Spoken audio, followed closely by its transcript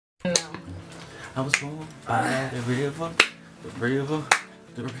I was born by the river,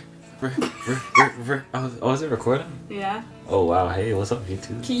 the river. Oh, is it recording? Yeah. Oh wow, hey, what's up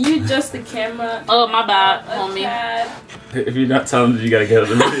YouTube? Can you adjust the camera? Oh, my bad, homie. If you're not telling them, you gotta get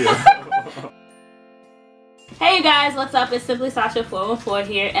out of the video. Hey you guys, what's up? It's SimplySasha414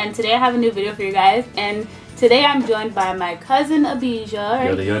 here, and today I have a new video for you guys. And today I'm joined by my cousin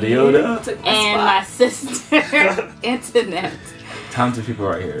Abijah, Yoda. and my sister Internet. Talented people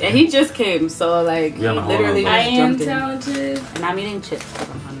right here. And he just came, so like he literally I am jumped talented, and I'm eating chips because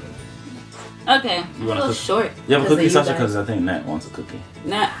I'm hungry. Okay, you want a little short. You have a cookie, Sasha? Because I think Nat wants a cookie.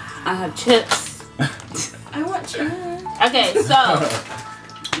 Nah, I have chips. I want chips. Okay, so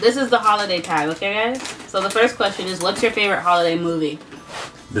this is the holiday time, okay guys? So the first question is, what's your favorite holiday movie?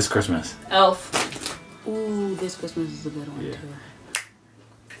 This Christmas. Elf. Ooh, this Christmas is a good one too.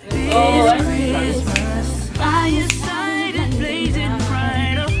 Oh, I see. By your side and blazing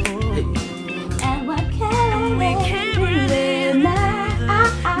bright. And what can we carry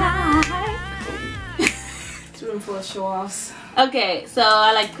now? It's room full of show-offs. Okay, so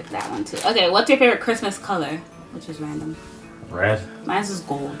I like that one too. Okay, what's your favorite Christmas color? Which is random. Red. Mine's is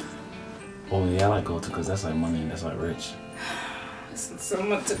gold. Oh yeah, I like gold too because that's like money and that's like rich.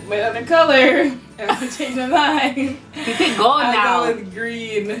 Someone took my other color. I changed my mind. You pick gold now. I go with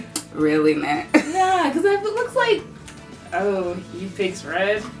green. Really, Matt? Nah, because it looks like... Oh, he picks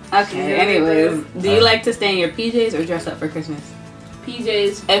red. Okay, Yeah, anyways. Do you like to stay in your PJs or dress up for Christmas?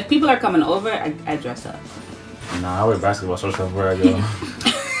 PJs. If people are coming over, I dress up. Nah, I wear basketball shorts everywhere I go.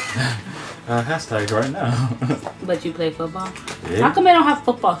 Hashtag right now. But you play football? Yeah. How come they don't have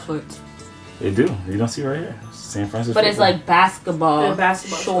football shorts? They do. You don't see right here. St. Francis. But football. It's like basketball,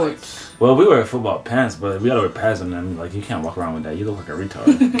 shorts. Well, we wear football pants, but we gotta wear pads on them. Like, you can't walk around with that. You look like a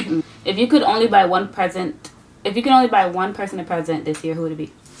retard. If you could only buy one present, if you could only buy one person a present this year, who would it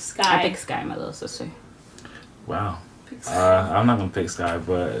be? Sky. I pick Sky, my little sister. Wow. I'm not gonna pick Sky,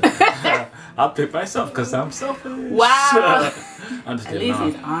 but I'll pick myself because I'm selfish. Wow. I'm just At kidding. least No.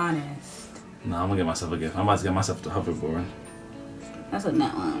 he's honest. No, I'm gonna get myself a gift. I'm about to get myself the hoverboard. That's what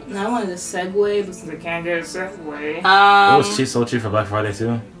Nat wants. Now I wanted a Segway, but since I can't get a Segway. It was cheap, so cheap for Black Friday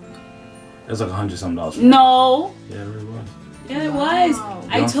too. It was like $100-something. No. Yeah, it really was. Yeah, it was. Wow.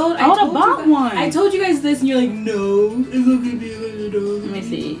 I told you bought one. I told you guys this, and you're like, no, it's not gonna be $100. Let me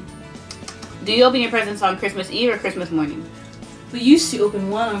see. Do you open your presents on Christmas Eve or Christmas morning? We used to open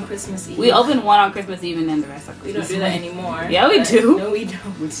one on Christmas Eve. We open one on Christmas Eve and then the rest on Christmas. We don't do that anymore. Yeah, we do. No, we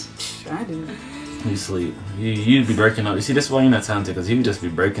don't. I do. You sleep. You'd be breaking up. You see, this is why you're not talented, because you'd just be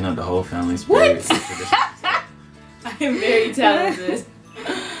breaking up the whole family spirit. I am very talented.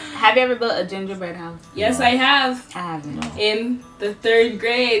 Have you ever built a gingerbread house? Yes, I have. I haven't. No. In the 3rd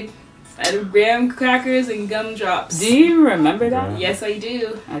grade. Out of graham crackers and gumdrops. Do you remember that? Yes, I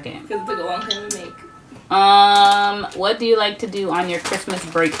do. Okay. Because it took a long time to make. What do you like to do on your Christmas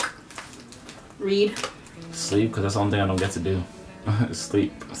break? Read. Sleep, because that's the only thing I don't get to do.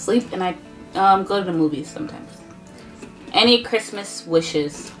 Sleep. Sleep, and I go to the movies sometimes. Any Christmas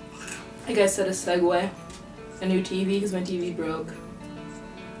wishes? I guess set a Segway. A new TV because my TV broke.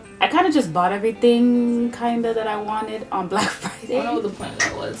 I kind of just bought everything that I wanted on Black I Friday. don't know what the point of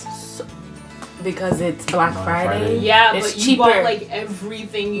that was. Because it's Black Friday. Yeah, it's but you cheaper. bought like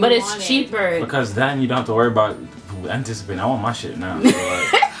everything you But wanted. it's cheaper. Because then you don't have to worry about anticipating. I want my shit now. So,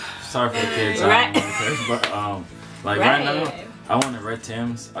 like, sorry for the kids. Right. But like right now, I wanted red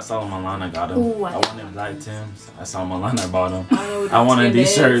Tims. I saw them online. I got them. Ooh, I wanted black Tims. I saw them online. I bought them. I I wanted Tim these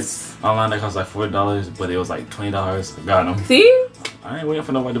is. shirts online that cost like $40, but it was like $20. I got them. See? I ain't waiting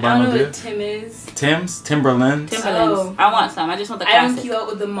for nobody to I buy don't no know what gift. Tim is. Tim's, Timberlands. Timberlands. Oh. I want some. I just want the I don't classic. keep up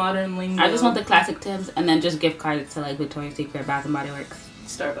with the modern lingo. I just want the classic Tims and then just gift cards to like Victoria's Secret, Bath and Body Works,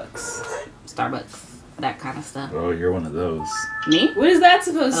 Starbucks, that kind of stuff. Oh, you're one of those. Me? What is that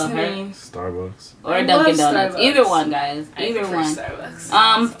supposed Oh, to her. mean? Starbucks. Or I Dunkin' love Donuts. Starbucks. Either one, guys. I Either prefer one.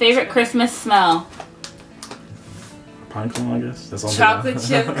 Starbucks. Favorite Christmas smell? Pine cone, I guess. That's all. Chocolate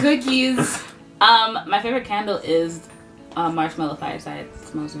chip cookies. My favorite candle is Marshmallow Fireside. It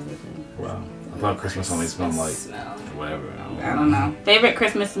smells really good. Wow. I thought Christmas only smelled like Smell. whatever. I don't know. Favorite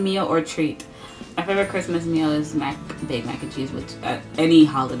Christmas meal or treat? My favorite Christmas meal is baked mac and cheese, which any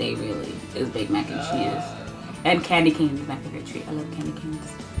holiday really is baked mac and cheese. And candy canes is my favorite treat. I love candy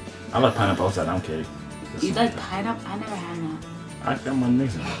canes. I like pineapple upside down cake. You like pineapple? I never had that. I got my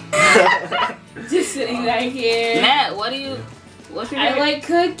nigga. Just sitting right here. Matt, what's your favorite? I like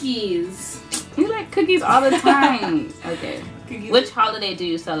cookies. You like cookies all the time. Okay. Cookies. Which holiday do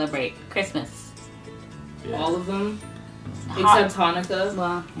you celebrate? Christmas. Yeah. All of them. Except Hanukkah.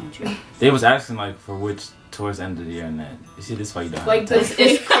 Well, yeah, true. They was asking like for which towards the end of the year, and that you see this why you don't. Like have This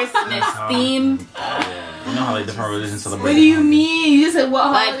is Christmas themed. Yeah. You know how like different religions celebrate. What do you mean? You just said what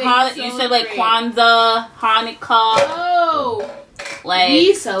holiday? You said like Kwanzaa, Hanukkah. Oh, Like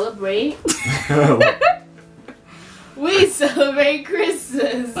we celebrate. We celebrate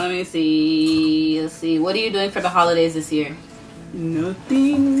Christmas. let me see. Let's see. What are you doing for the holidays this year?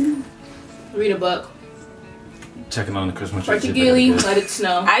 Nothing. Read a book. Checking on the Christmas tree. Particularly, let it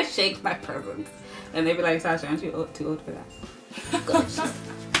snow. I shake my presents, and they be like, "Sasha, aren't you too old for that?"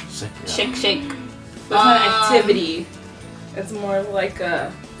 Shake, shake. It's not an activity. It's more of like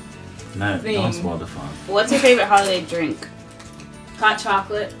a thing. Don't spoil the fun. What's your favorite holiday drink? Hot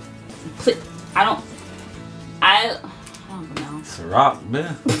chocolate. I don't know. It's a rock,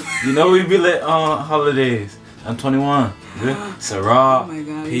 man. You know we be lit on holidays. I'm 21. Good. Ciroc, Oh my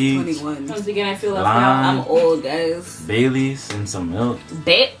god, peach, he's 21. Once again, I feel left Lime. out. I'm old, guys. Baileys, and some milk.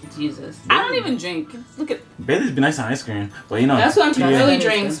 Jesus. I don't even drink. Look at. Baileys be nice on ice cream, but you know. That's what Yeah. Chipotle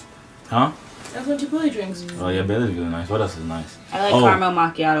drinks. Huh? That's what Chipotle drinks. Oh yeah, Baileys really nice. What else is nice? I like caramel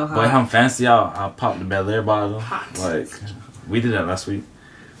macchiato hot. Boy, I'm fancy. I'll pop the Bel Air bottle. Hot. Like we did that last week.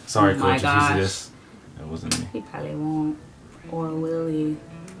 Sorry, Oh my coach, if you gosh. see this. That wasn't me. He probably won't. Or will he?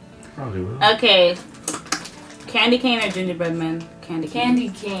 Probably will. Okay. Candy cane or gingerbread man? Candy cane. Candy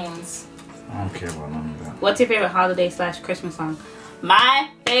canes. I don't care about none of that. What's your favorite holiday / Christmas song? My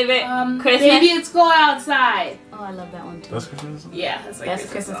favorite Christmas. Baby, it's go outside. Oh, I love that one too. That's Christmas. Yeah, that's like Best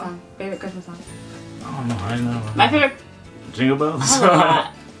Christmas song. Favorite Christmas song. I don't know. I know. My favorite. Jingle bells. I have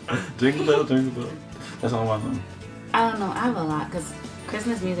a lot. Jingle bell, jingle bell. That's all I know. I don't know. I have a lot because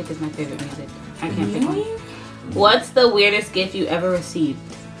Christmas music is my favorite music. I can't pick Really? one. What's the weirdest gift you ever received?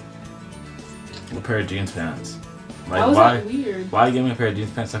 A pair of jeans pants. Why Like was why? that weird? Why give me a pair of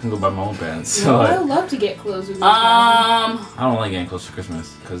jeans pants? I can go buy my own pants. No, Like, I would love to get clothes with you. I don't like getting close to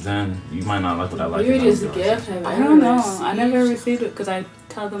Christmas because then you might not like what I like. Weirdest gift I've I ever don't know. received. I never received it because I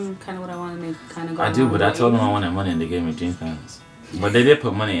tell them kind of what I want and they kind of go. I do, along but I with told it. them I wanted money and they gave me jeans pants. But they did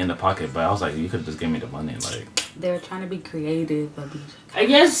put money in the pocket. But I was like, you could have just gave me the money. Like They were trying to be creative, but I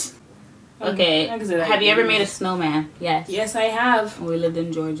guess. okay. I can say that. Have you ever made a snowman? Yes. Yes, I have. We lived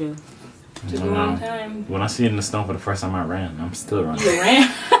in Georgia. Took a long time. When I see it in the snow for the first time, I ran. I'm still running. You ran.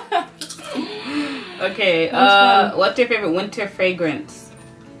 Okay. That's fun. What's your favorite winter fragrance?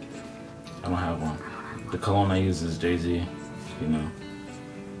 I don't have one. The cologne I use is Jay-Z. You know.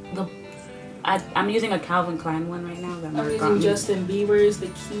 I'm using a Calvin Klein one right now. That I'm Mark got using me. Justin Bieber's The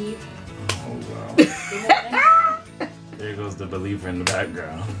Key. Oh wow. There goes the believer in the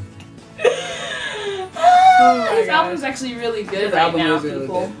background. Oh His album's actually really good This right album now, is really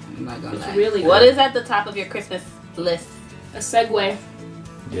people. good. I'm not gonna It's lie. really What good. is at the top of your Christmas list? A Segway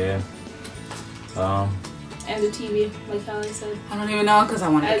Yeah. and a TV, like Hallie said. I don't even know because I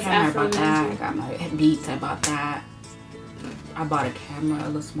wanted a As camera. I bought that. I aforementioned. got my Beats. I bought that. I bought a camera, a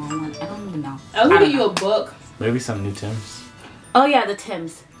little small one. I don't even know. I'll I give don't you know. a book. Maybe some new Timbs. Oh yeah, the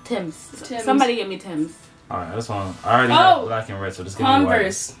Timbs. Timbs. Somebody get me Timbs. Alright, this one. I already Oh! got black and red, so just give me white.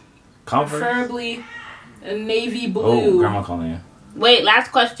 Converse. Converse? Preferably a navy Oh, blue. grandma calling you. Wait,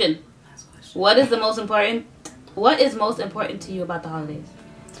 last question. What is most important to you about the holidays?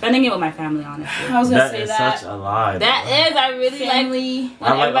 Spending it with my family, honestly. I was gonna That say is that. such a lie. That bro. is, I really like Family.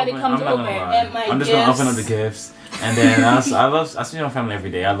 when I like everybody open- comes I'm not over. gonna lie. And my I'm just gonna open up the gifts. gifts. And then I see my family every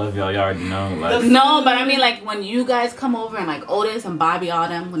day. I love y'all. Y'all already know. Like, No, but I mean like when you guys come over and like Otis and Bobby, all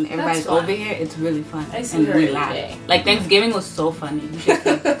them, when everybody's fun. over here, it's really fun. I see and her we every laugh. day. Like Thanksgiving was so funny. You should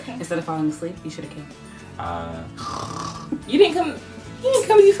instead of falling asleep, you should have came. You didn't come. You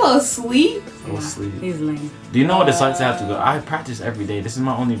fell asleep. I was asleep. He's lame. Do you know what it's like to have to go? I practice every day. This is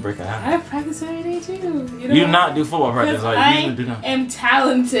my only break I I have. have practice every day too. You do not do football practice. Because Like you do not. I am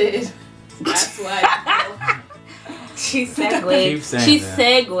talented. That's why. She Keep segued. saying She that.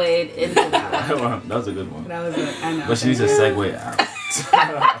 segued into that. That was a good one. That was it. I know. But she needs to segue out.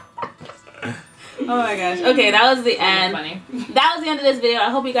 Oh my gosh. Okay, that was the end. Funny. That was the end of this video. I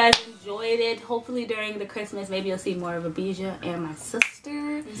hope you guys enjoyed it. Hopefully during the Christmas, maybe you'll see more of Abijah and my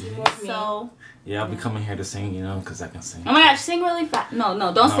sister. So, Yeah, I'll be coming here to sing, you know, because I can sing. oh my gosh, sing really fast. No,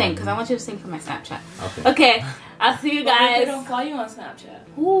 don't No. sing, because I want you to sing for my Snapchat. Okay. Okay, I'll see you Why they guys. don't follow you on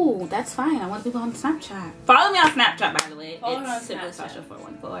Snapchat? Ooh, that's fine. I want people on Snapchat. Follow me on Snapchat, by the way. Follow her on It's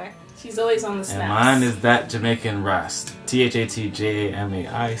SimplySasha414. She's always on the And snaps. mine is that Jamaican Rast.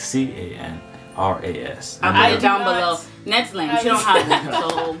 ThatJamaicanRas. I'll I put it do down not- below. Next link. She don't have that,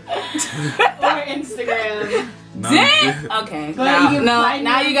 so. Or Instagram. Dang! Okay. But Now, you can no, find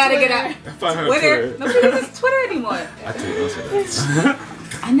now me you on gotta get Twitter. out. Twitter. Nobody uses Twitter anymore. I tweet most of that.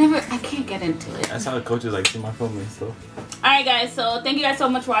 I can't get into it. That's how the coaches like see my phone and stuff. Alright guys, so thank you guys so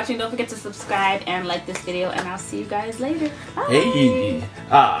much for watching. Don't forget to subscribe and like this video, and I'll see you guys later. Bye. Hey.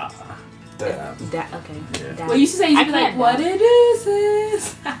 Damn. Okay. Yeah. Well, you should say, you should be like, what it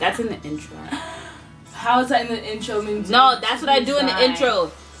is. That's in the intro. How is that in the intro? No, that's what I do in the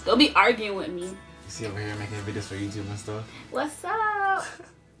intro. Don't be arguing with me. You see over here making videos for YouTube and stuff. What's up?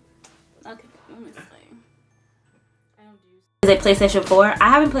 Okay, let me play. Is a PlayStation 4. I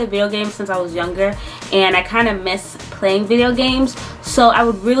haven't played video games since I was younger, and I kind of miss playing video games. So I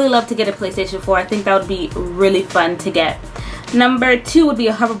would really love to get a PlayStation 4. I think that would be really fun to get. Number 2 would be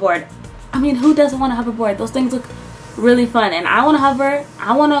a hoverboard. I mean, who doesn't want a hoverboard? Those things look really fun, and I want to hover.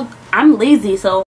 I'm lazy, so